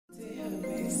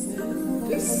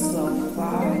This is so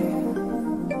fire.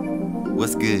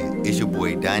 What's good? It's your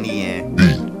boy Donnie and D.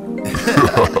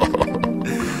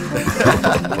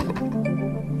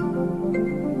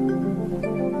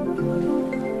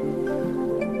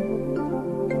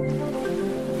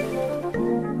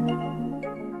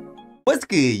 What's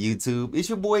good, YouTube? It's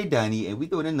your boy Donnie, and we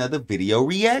doing another video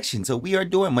reaction. So we are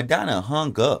doing Madonna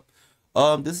Hung Up.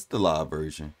 This is the live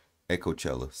version at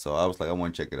Coachella. So I was like, I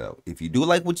want to check it out. If you do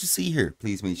like what you see here,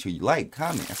 please make sure you like,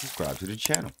 comment, and subscribe to the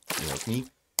channel. It helps me,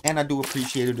 and I do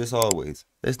appreciate it as always.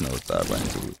 Let's dive right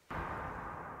into it.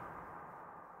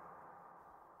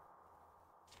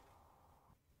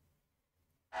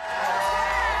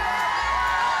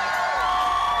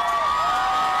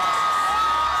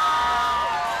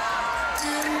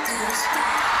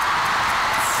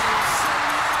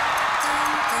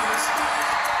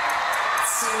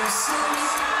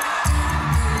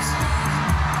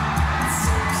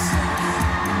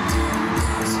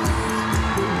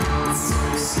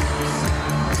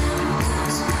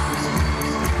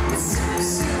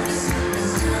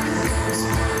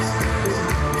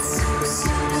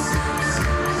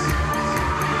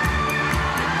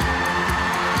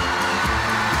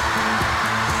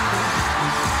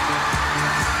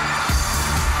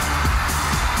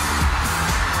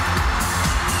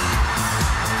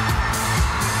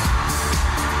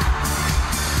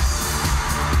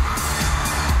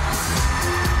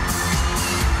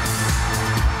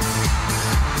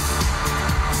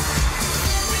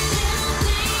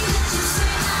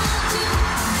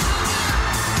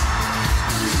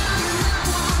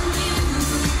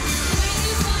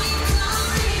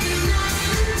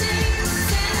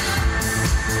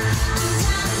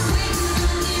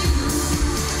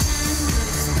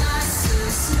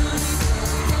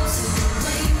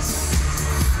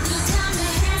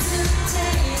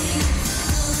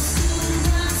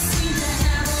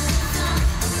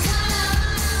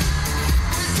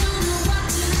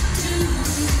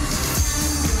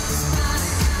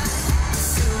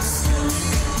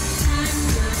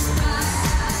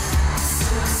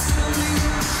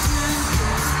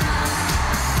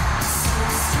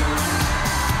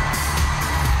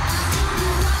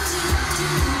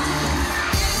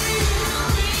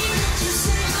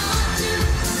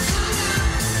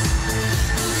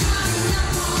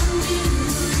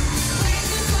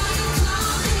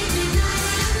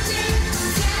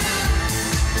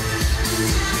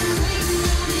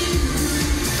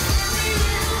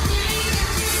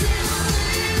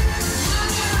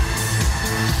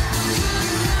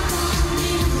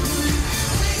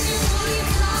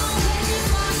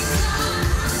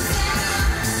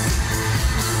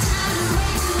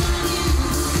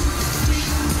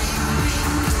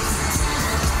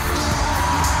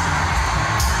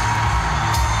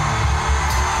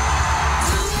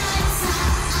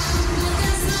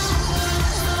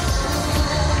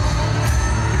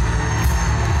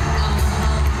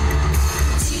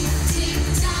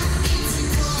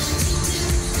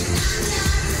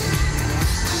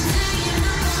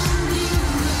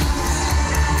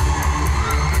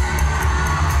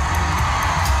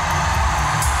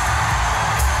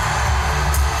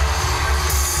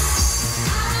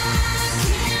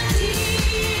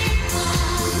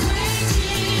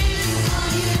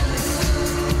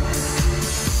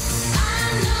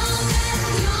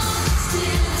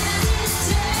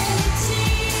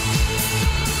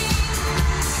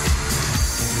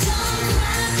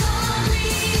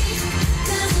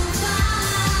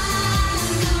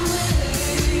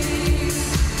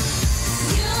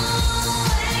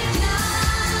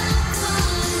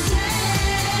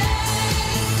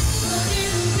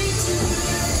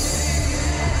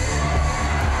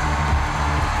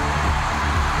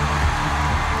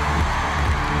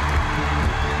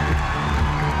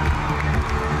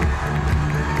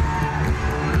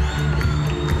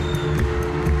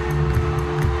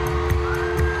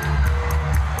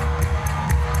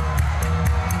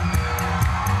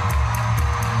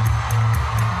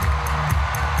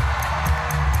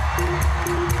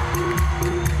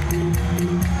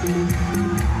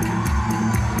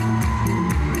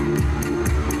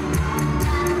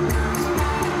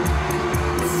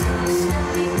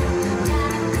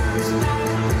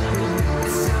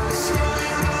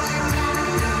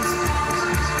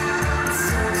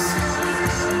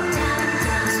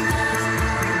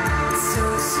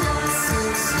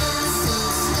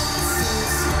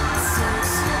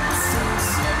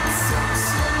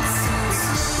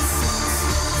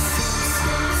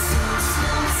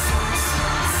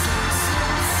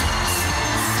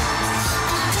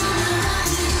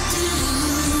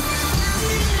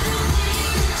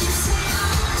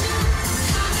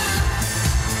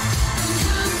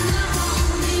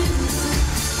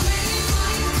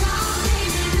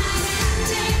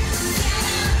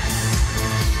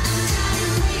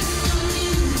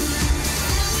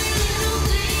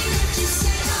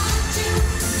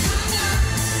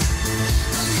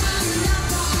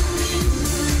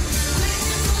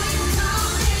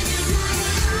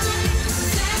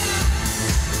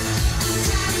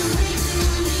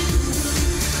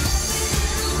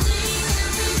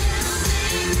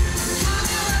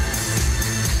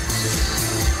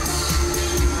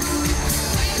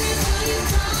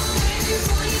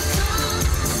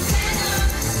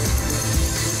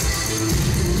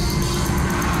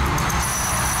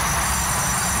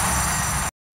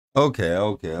 Okay.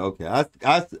 I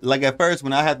like at first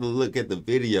when I had to look at the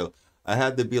video, I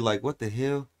had to be like, what the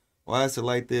hell? Why is it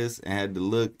like this? And I had to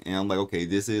look, and I'm like, okay,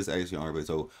 this is actually on her.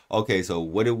 So okay, so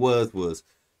what it was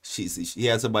she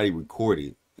had somebody record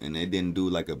it, and they didn't do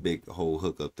like a big whole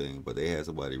hookup thing, but they had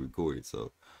somebody record it.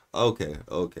 So okay,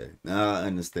 now I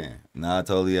understand. Now I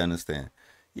totally understand.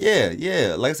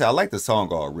 Yeah. Like I said, I like the song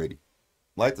already.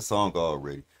 Like the song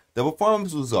already. The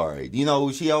performance was alright. You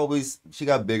know, she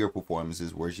got bigger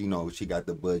performances where she got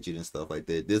the budget and stuff like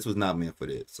that. This was not meant for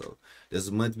that. So this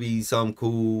was meant to be something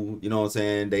cool, you know what I'm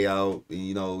saying? They out,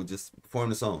 and, just perform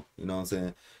the song. You know what I'm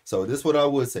saying? So this is what I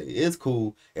would say. It's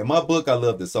cool. In my book, I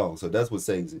love the song, so that's what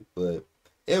saves it. But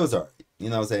it was alright. You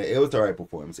know what I'm saying? It was alright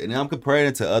performance. And I'm comparing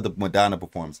it to other Madonna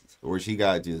performances where she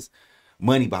got just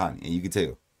money behind it, and you can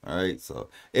tell. All right, so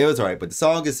it was all right, but the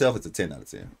song itself is a 10 out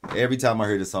of 10. Every time I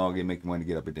hear the song, it makes me want to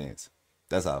get up and dance.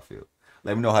 That's how I feel.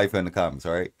 Let me know how you feel in the comments,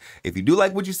 all right? If you do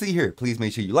like what you see here, please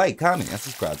make sure you like, comment, and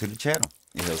subscribe to the channel.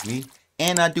 It helps me,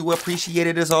 and I do appreciate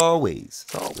it as always.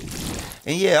 As always.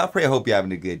 And yeah, I hope you're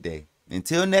having a good day.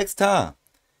 Until next time,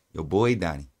 your boy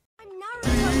Donnie.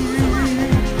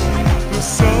 The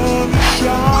sun is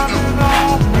shining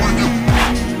on me.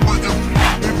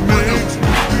 It makes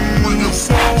me feel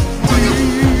so free.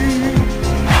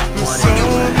 The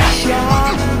sun is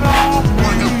shining on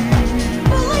me.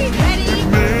 It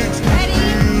makes me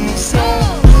feel so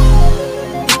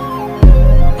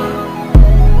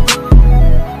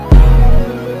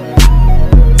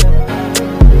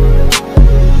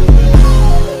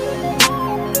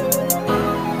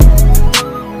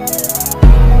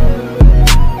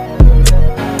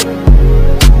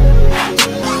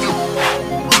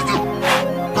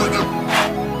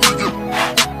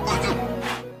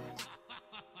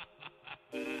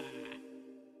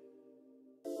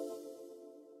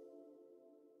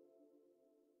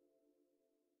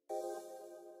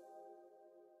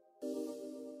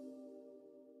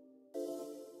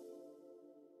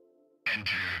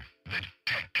Enter the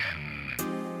Tekken.